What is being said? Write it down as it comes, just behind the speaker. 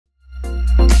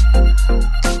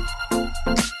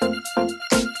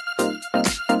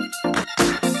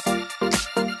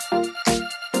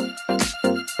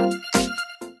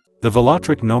The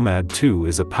Velotric Nomad 2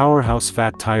 is a powerhouse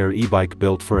fat tire e-bike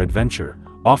built for adventure,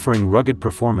 offering rugged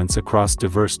performance across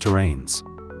diverse terrains.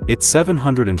 Its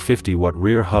 750-watt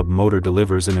rear hub motor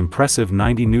delivers an impressive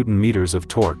 90 Nm of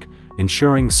torque,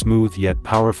 ensuring smooth yet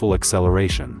powerful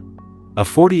acceleration. A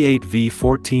 48V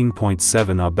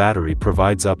 14.7Ah battery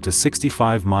provides up to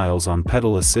 65 miles on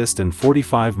pedal assist and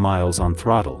 45 miles on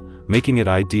throttle, making it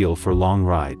ideal for long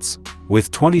rides. With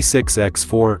 26x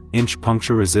 4-inch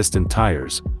puncture-resistant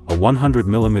tires, a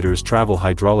 100mm travel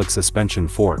hydraulic suspension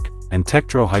fork, and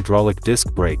Tektro hydraulic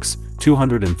disc brakes,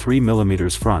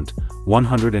 203mm front,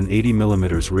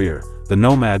 180mm rear, the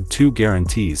Nomad 2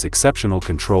 guarantees exceptional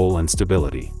control and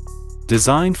stability.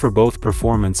 Designed for both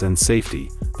performance and safety,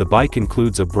 the bike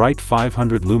includes a bright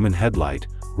 500-lumen headlight,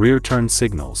 rear turn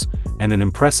signals, and an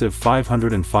impressive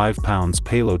 505 pounds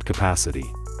payload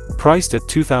capacity. Priced at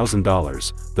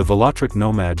 $2,000, the Velotric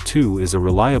Nomad 2 is a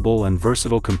reliable and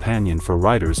versatile companion for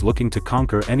riders looking to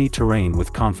conquer any terrain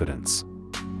with confidence.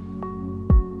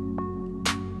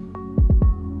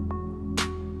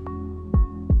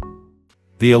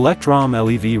 The Electrom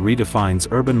LEV redefines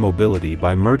urban mobility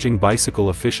by merging bicycle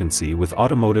efficiency with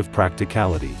automotive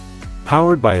practicality.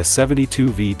 Powered by a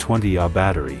 72V20Ah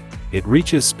battery, it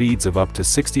reaches speeds of up to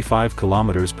 65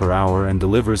 km/h and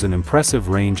delivers an impressive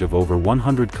range of over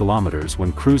 100 km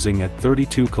when cruising at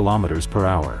 32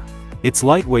 km/h. Its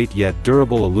lightweight yet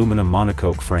durable aluminum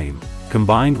monocoque frame,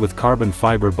 combined with carbon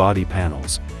fiber body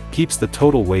panels, keeps the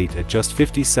total weight at just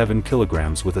 57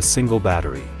 kg with a single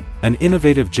battery. An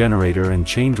innovative generator and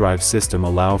chain drive system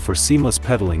allow for seamless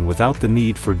pedaling without the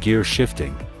need for gear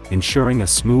shifting, ensuring a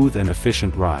smooth and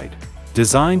efficient ride.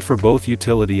 Designed for both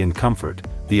utility and comfort,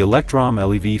 the Electrom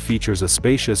LEV features a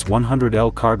spacious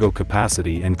 100L cargo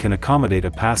capacity and can accommodate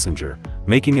a passenger,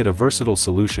 making it a versatile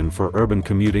solution for urban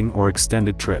commuting or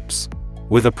extended trips.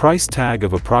 With a price tag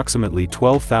of approximately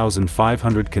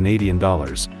 $12,500 Canadian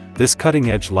dollars, this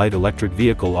cutting-edge light electric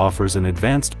vehicle offers an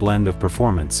advanced blend of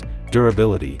performance,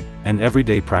 durability, and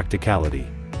everyday practicality.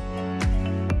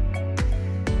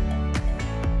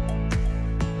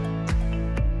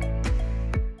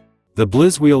 The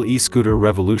Blizwheel E-Scooter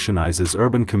revolutionizes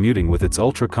urban commuting with its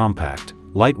ultra-compact,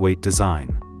 lightweight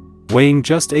design. Weighing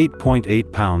just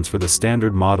 8.8 pounds for the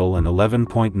standard model and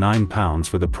 11.9 pounds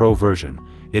for the Pro version,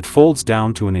 it folds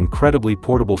down to an incredibly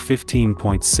portable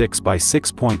 15.6 by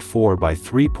 6.4 by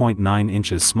 3.9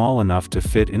 inches, small enough to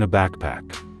fit in a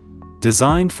backpack.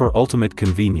 Designed for ultimate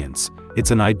convenience,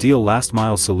 it's an ideal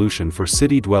last-mile solution for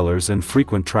city dwellers and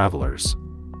frequent travelers.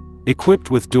 Equipped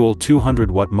with dual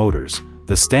 200-watt motors,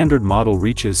 the standard model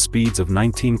reaches speeds of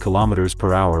 19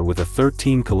 km/h with a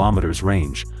 13 km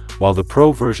range, while the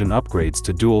Pro version upgrades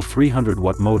to dual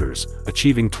 300-watt motors,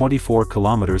 achieving 24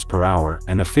 km/h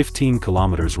and a 15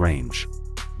 km range.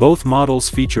 Both models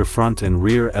feature front and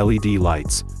rear LED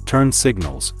lights, turn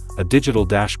signals, a digital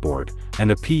dashboard,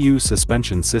 and a PU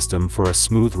suspension system for a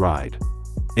smooth ride.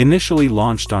 Initially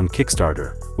launched on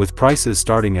Kickstarter, with prices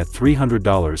starting at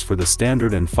 $300 for the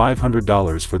standard and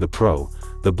 $500 for the Pro,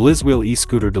 the Blizwheel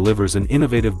E-Scooter delivers an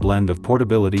innovative blend of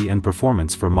portability and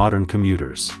performance for modern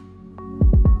commuters.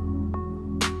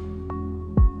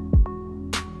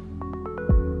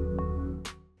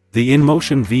 The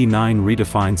InMotion V9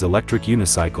 redefines electric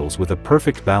unicycles with a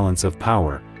perfect balance of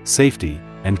power, safety,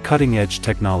 and cutting-edge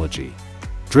technology.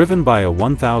 Driven by a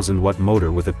 1000-watt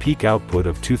motor with a peak output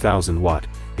of 2000 watt,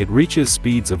 it reaches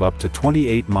speeds of up to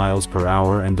 28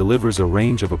 miles/h and delivers a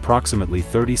range of approximately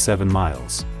 37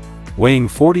 miles. Weighing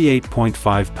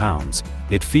 48.5 pounds,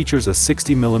 it features a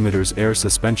 60mm air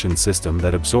suspension system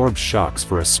that absorbs shocks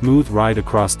for a smooth ride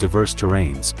across diverse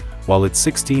terrains, while its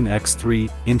 16x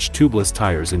 3-inch tubeless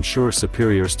tires ensure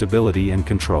superior stability and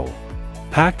control.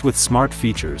 Packed with smart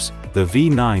features, the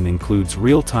V9 includes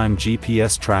real-time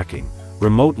GPS tracking,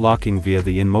 remote locking via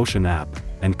the InMotion app,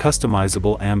 and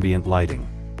customizable ambient lighting.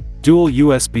 Dual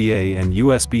USB-A and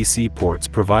USB-C ports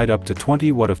provide up to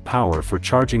 20 watt of power for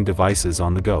charging devices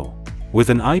on the go. With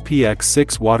an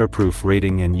IPX6 waterproof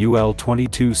rating and UL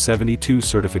 2272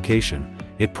 certification,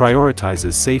 it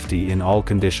prioritizes safety in all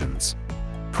conditions.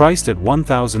 Priced at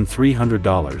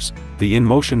 $1,300, the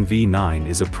InMotion V9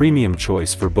 is a premium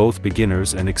choice for both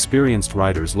beginners and experienced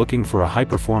riders looking for a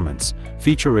high-performance,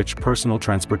 feature-rich personal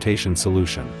transportation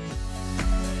solution.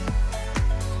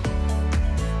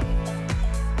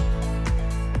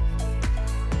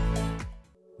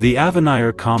 The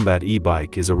Avvenire Combat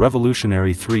e-bike is a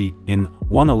revolutionary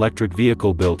 3-in-1 electric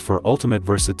vehicle built for ultimate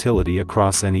versatility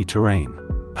across any terrain.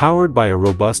 Powered by a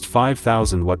robust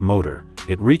 5000-watt motor,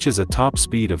 it reaches a top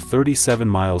speed of 37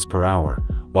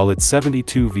 miles/h, while its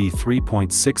 72V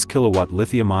 3.6 kW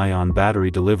lithium-ion battery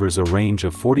delivers a range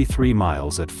of 43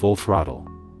 miles at full throttle.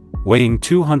 Weighing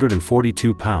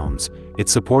 242 pounds, it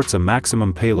supports a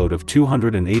maximum payload of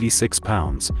 286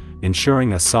 pounds,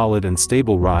 ensuring a solid and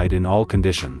stable ride in all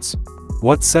conditions.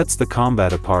 What sets the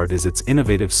Combat apart is its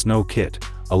innovative snow kit,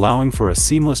 allowing for a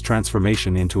seamless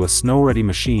transformation into a snow-ready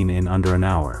machine in under an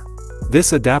hour.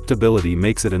 This adaptability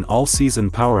makes it an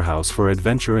all-season powerhouse for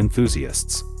adventure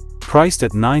enthusiasts. Priced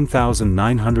at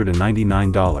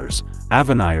 $9,999,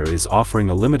 Avvenire is offering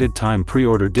a limited-time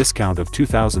pre-order discount of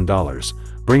 $2,000,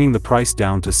 bringing the price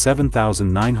down to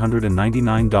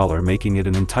 $7,999, making it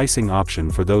an enticing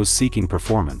option for those seeking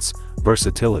performance,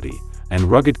 versatility, and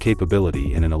rugged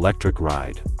capability in an electric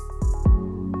ride.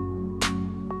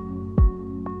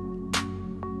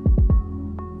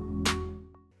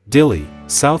 Dilly,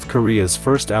 South Korea's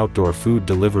first outdoor food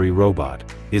delivery robot,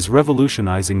 is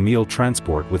revolutionizing meal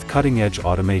transport with cutting-edge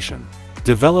automation.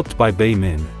 Developed by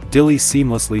Baemin, Dilly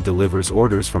seamlessly delivers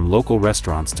orders from local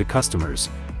restaurants to customers,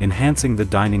 enhancing the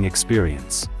dining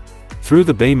experience. Through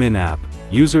the Baemin app,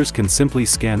 users can simply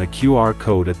scan a QR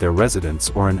code at their residence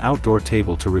or an outdoor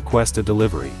table to request a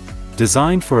delivery.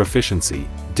 Designed for efficiency,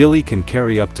 Dilly can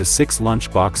carry up to 6 lunch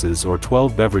boxes or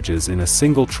 12 beverages in a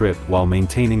single trip while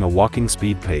maintaining a walking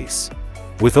speed pace.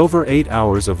 With over 8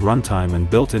 hours of runtime and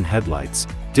built-in headlights,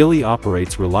 Dilly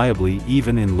operates reliably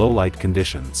even in low-light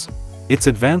conditions. Its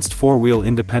advanced 4-wheel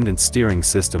independent steering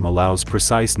system allows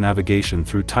precise navigation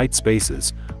through tight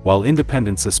spaces, while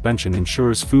independent suspension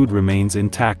ensures food remains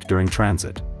intact during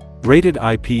transit. Rated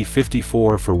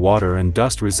IP54 for water and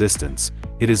dust resistance,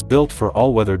 it is built for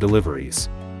all-weather deliveries.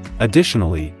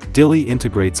 Additionally, Dilly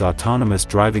integrates autonomous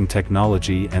driving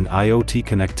technology and IoT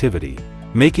connectivity,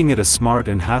 making it a smart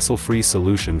and hassle-free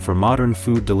solution for modern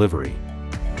food delivery.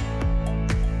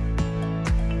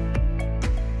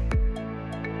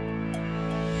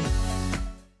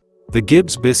 The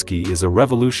Gibbs Biski is a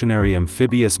revolutionary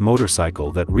amphibious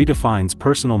motorcycle that redefines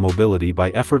personal mobility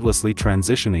by effortlessly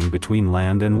transitioning between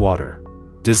land and water.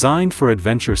 Designed for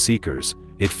adventure seekers,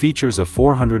 it features a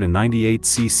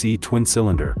 498cc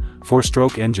twin-cylinder,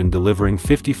 4-stroke engine delivering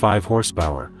 55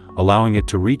 horsepower, allowing it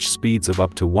to reach speeds of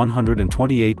up to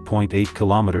 128.8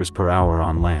 km per hour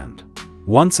on land.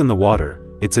 Once in the water,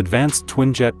 its advanced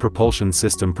twin-jet propulsion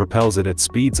system propels it at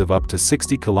speeds of up to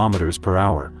 60 km per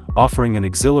hour, offering an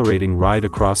exhilarating ride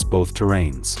across both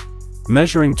terrains.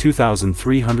 Measuring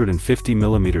 2,350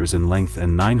 mm in length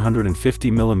and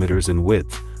 950 mm in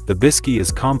width, the Biski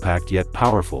is compact yet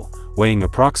powerful, weighing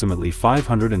approximately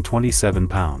 527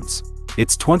 pounds.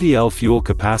 Its 20L fuel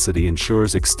capacity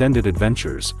ensures extended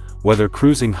adventures, whether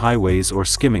cruising highways or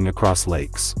skimming across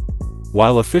lakes.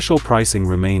 While official pricing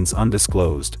remains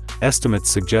undisclosed, estimates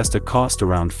suggest a cost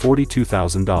around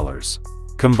 $42,000.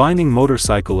 Combining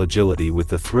motorcycle agility with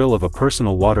the thrill of a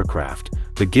personal watercraft,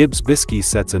 the Gibbs Biski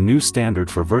sets a new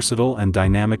standard for versatile and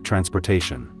dynamic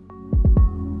transportation.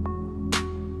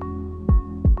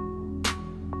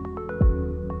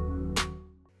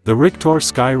 The Rictor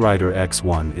Skyrider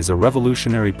X1 is a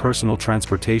revolutionary personal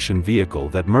transportation vehicle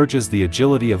that merges the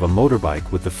agility of a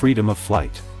motorbike with the freedom of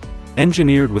flight.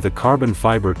 Engineered with a carbon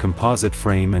fiber composite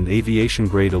frame and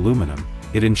aviation-grade aluminum,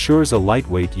 it ensures a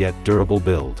lightweight yet durable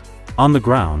build. On the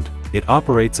ground, it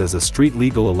operates as a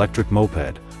street-legal electric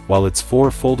moped, while its 4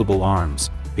 foldable arms,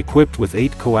 equipped with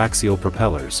 8 coaxial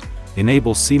propellers,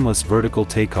 enable seamless vertical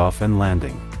takeoff and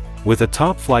landing. With a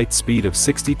top flight speed of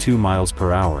 62 miles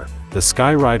per hour, the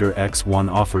Skyrider X1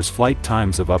 offers flight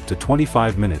times of up to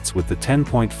 25 minutes with the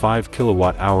 10.5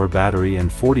 kWh battery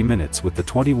and 40 minutes with the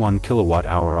 21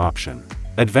 kWh option.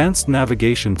 Advanced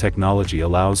navigation technology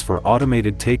allows for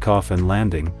automated takeoff and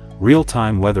landing,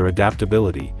 real-time weather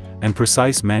adaptability, and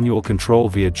precise manual control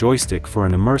via joystick for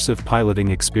an immersive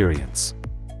piloting experience.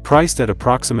 Priced at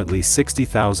approximately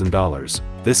 $60,000,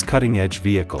 this cutting-edge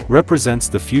vehicle represents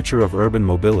the future of urban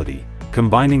mobility,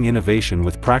 combining innovation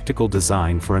with practical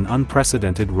design for an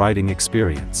unprecedented riding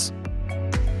experience.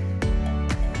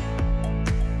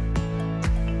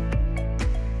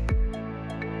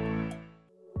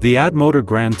 The Addmotor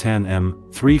Grandtan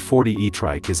M340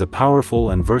 E-Trike is a powerful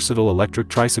and versatile electric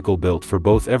tricycle built for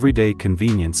both everyday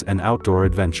convenience and outdoor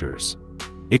adventures.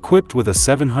 Equipped with a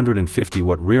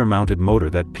 750-watt rear-mounted motor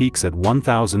that peaks at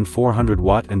 1,400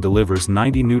 watt and delivers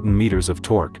 90 Nm of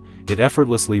torque, it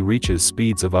effortlessly reaches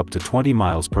speeds of up to 20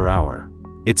 miles per hour.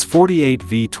 Its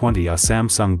 48V20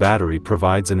 Samsung battery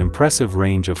provides an impressive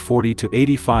range of 40 to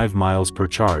 85 miles per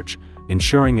charge,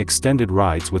 ensuring extended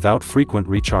rides without frequent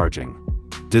recharging.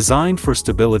 Designed for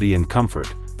stability and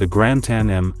comfort, the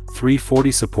Grandtan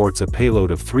M340 supports a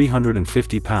payload of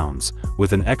 350 pounds,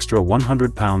 with an extra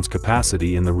 100 pounds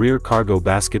capacity in the rear cargo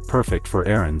basket, perfect for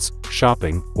errands,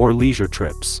 shopping, or leisure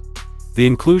trips. The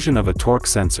inclusion of a torque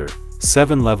sensor,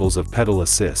 7 levels of pedal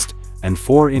assist, and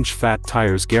 4-inch fat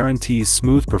tires guarantees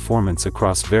smooth performance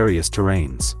across various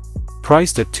terrains.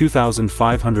 Priced at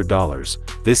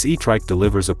 $2,500, this E-Trike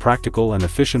delivers a practical and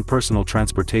efficient personal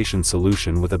transportation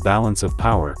solution with a balance of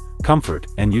power, comfort,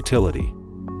 and utility.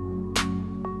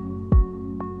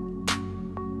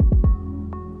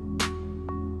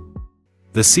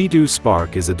 The Sea-Doo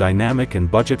Spark is a dynamic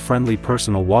and budget-friendly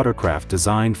personal watercraft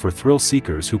designed for thrill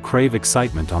seekers who crave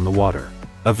excitement on the water.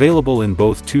 Available in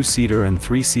both 2-seater and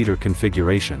 3-seater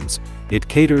configurations, it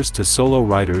caters to solo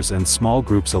riders and small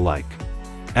groups alike.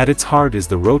 At its heart is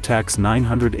the Rotax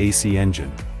 900 AC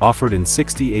engine, offered in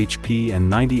 60 HP and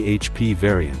 90 HP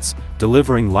variants,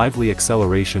 delivering lively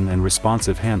acceleration and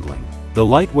responsive handling. The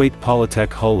lightweight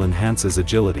Polytech hull enhances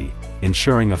agility,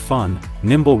 ensuring a fun,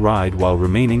 nimble ride while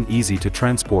remaining easy to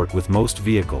transport with most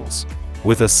vehicles.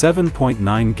 With a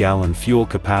 7.9-gallon fuel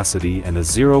capacity and a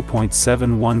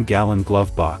 0.71-gallon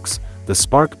glove box, the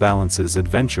Spark balances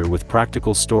adventure with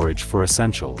practical storage for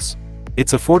essentials.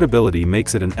 Its affordability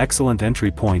makes it an excellent entry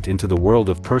point into the world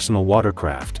of personal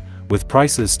watercraft, with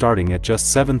prices starting at just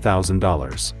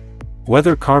 $7,000.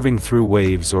 Whether carving through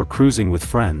waves or cruising with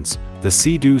friends, the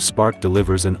Sea-Doo Spark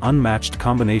delivers an unmatched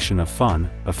combination of fun,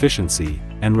 efficiency,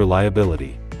 and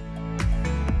reliability.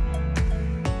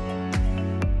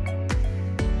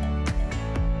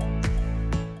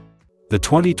 The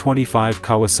 2025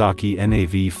 Kawasaki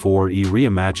NAV 4E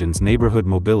reimagines neighborhood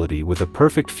mobility with a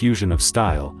perfect fusion of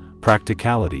style,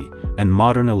 practicality, and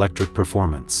modern electric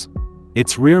performance.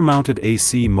 Its rear-mounted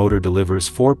AC motor delivers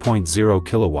 4.0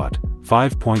 kilowatt,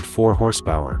 5.4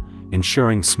 horsepower,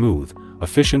 ensuring smooth,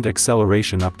 efficient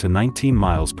acceleration up to 19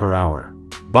 miles per hour.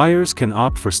 Buyers can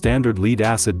opt for standard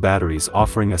lead-acid batteries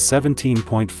offering a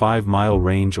 17.5-mile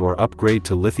range or upgrade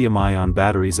to lithium-ion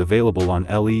batteries available on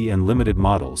LE and limited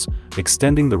models,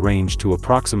 extending the range to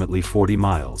approximately 40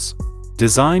 miles.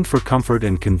 Designed for comfort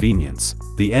and convenience,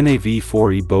 the NAV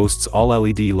 4E boasts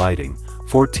all-LED lighting,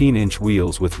 14-inch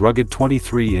wheels with rugged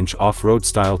 23-inch off-road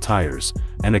style tires,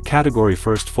 and a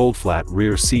category-first fold-flat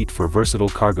rear seat for versatile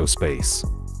cargo space.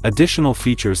 Additional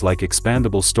features like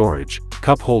expandable storage,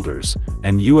 cup holders,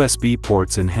 and USB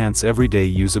ports enhance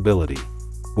everyday usability.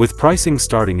 With pricing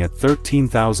starting at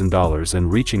 $13,000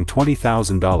 and reaching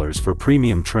 $20,000 for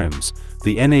premium trims,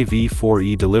 the NAV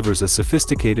 4E delivers a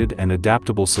sophisticated and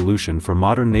adaptable solution for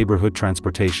modern neighborhood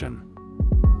transportation.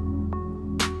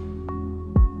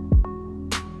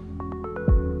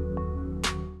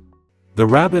 The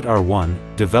Rabbit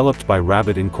R1, developed by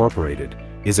Rabbit Incorporated,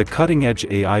 is a cutting-edge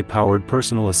AI-powered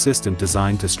personal assistant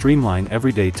designed to streamline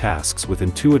everyday tasks with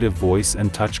intuitive voice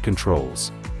and touch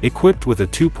controls. Equipped with a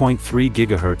 2.3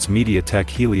 GHz MediaTek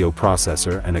Helio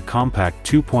processor and a compact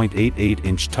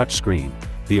 2.88-inch touchscreen,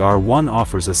 the R1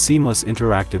 offers a seamless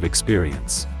interactive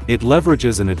experience. It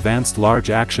leverages an advanced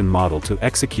large-action model to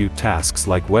execute tasks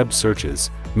like web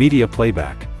searches, media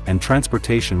playback, and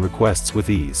transportation requests with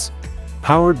ease.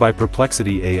 Powered by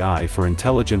Perplexity AI for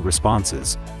intelligent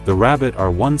responses, the Rabbit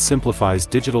R1 simplifies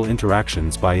digital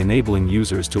interactions by enabling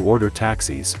users to order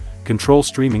taxis, control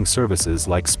streaming services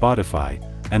like Spotify,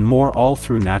 and more, all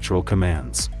through natural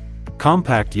commands.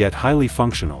 Compact yet highly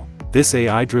functional, this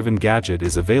AI-driven gadget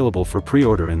is available for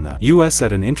pre-order in the US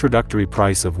at an introductory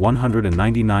price of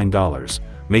 $199,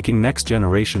 making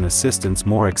next-generation assistants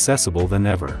more accessible than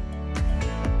ever.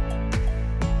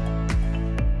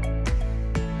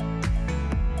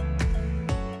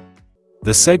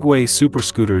 The Segway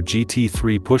Superscooter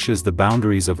GT3 pushes the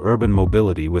boundaries of urban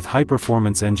mobility with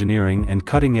high-performance engineering and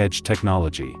cutting-edge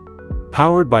technology.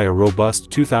 Powered by a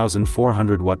robust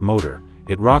 2,400-watt motor,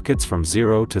 it rockets from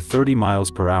 0 to 30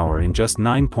 miles per hour in just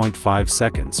 9.5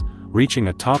 seconds, reaching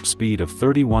a top speed of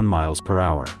 31 miles per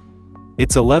hour.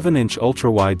 Its 11-inch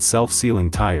ultra-wide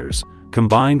self-sealing tires,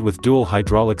 combined with dual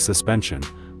hydraulic suspension,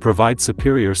 provide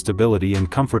superior stability and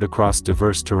comfort across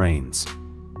diverse terrains.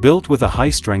 Built with a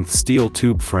high-strength steel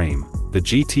tube frame, the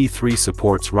GT3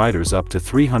 supports riders up to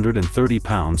 330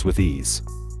 pounds with ease.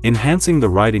 Enhancing the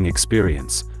riding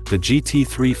experience, the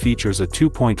GT3 features a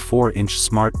 2.4-inch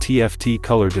smart TFT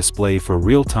color display for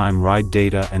real-time ride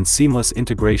data and seamless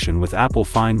integration with Apple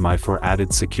Find My for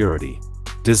added security.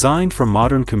 Designed for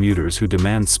modern commuters who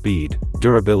demand speed,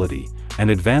 durability,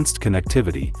 and advanced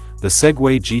connectivity, the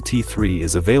Segway GT3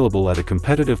 is available at a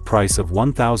competitive price of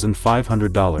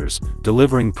 $1,500,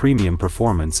 delivering premium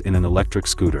performance in an electric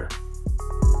scooter.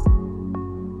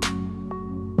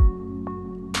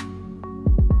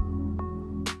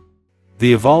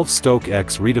 The evolved Stoke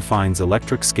X redefines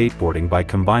electric skateboarding by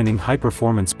combining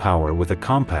high-performance power with a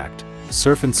compact,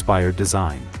 surf-inspired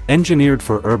design. Engineered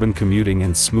for urban commuting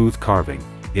and smooth carving,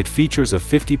 it features a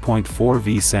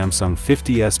 50.4V Samsung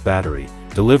 50S battery,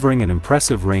 delivering an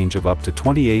impressive range of up to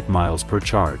 28 miles per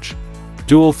charge.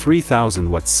 Dual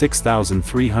 3000-watt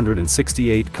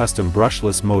 6368 custom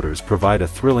brushless motors provide a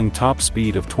thrilling top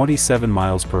speed of 27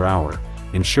 miles per hour,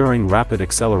 ensuring rapid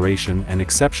acceleration and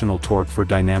exceptional torque for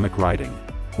dynamic riding.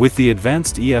 With the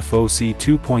advanced EFOC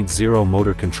 2.0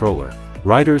 motor controller,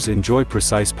 riders enjoy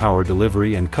precise power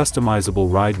delivery and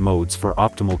customizable ride modes for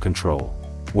optimal control.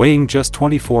 Weighing just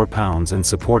 24 pounds and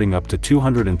supporting up to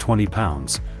 220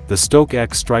 pounds, the Stoke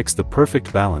X strikes the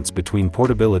perfect balance between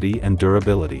portability and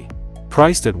durability.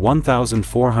 Priced at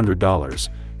 $1,400,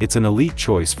 it's an elite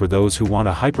choice for those who want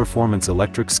a high-performance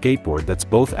electric skateboard that's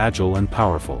both agile and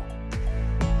powerful.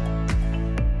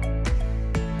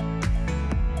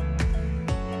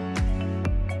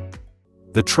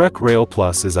 The Trek Rail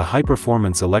Plus is a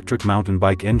high-performance electric mountain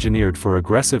bike engineered for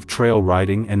aggressive trail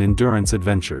riding and endurance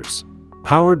adventures.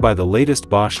 Powered by the latest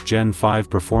Bosch Gen 5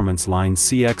 Performance Line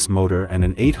CX motor and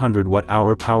an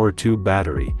 800-watt-hour power tube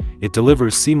battery, it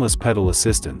delivers seamless pedal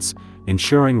assistance,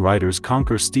 ensuring riders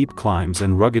conquer steep climbs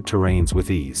and rugged terrains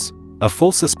with ease. A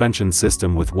full suspension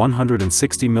system with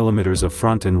 160 mm of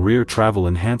front and rear travel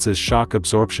enhances shock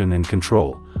absorption and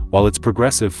control, while its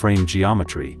progressive frame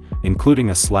geometry, including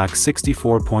a slack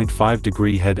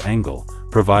 64.5-degree head angle,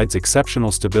 provides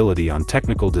exceptional stability on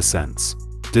technical descents.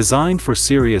 Designed for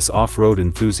serious off-road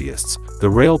enthusiasts, the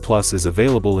Rail Plus is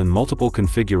available in multiple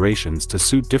configurations to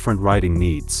suit different riding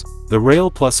needs. The Rail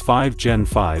Plus 5 Gen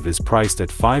 5 is priced at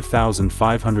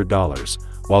 $5,500,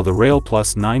 while the Rail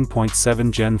Plus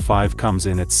 9.7 Gen 5 comes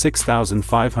in at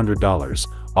 $6,500,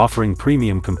 offering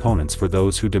premium components for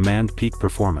those who demand peak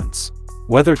performance.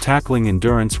 Whether tackling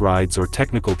endurance rides or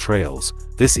technical trails,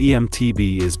 this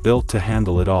EMTB is built to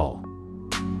handle it all.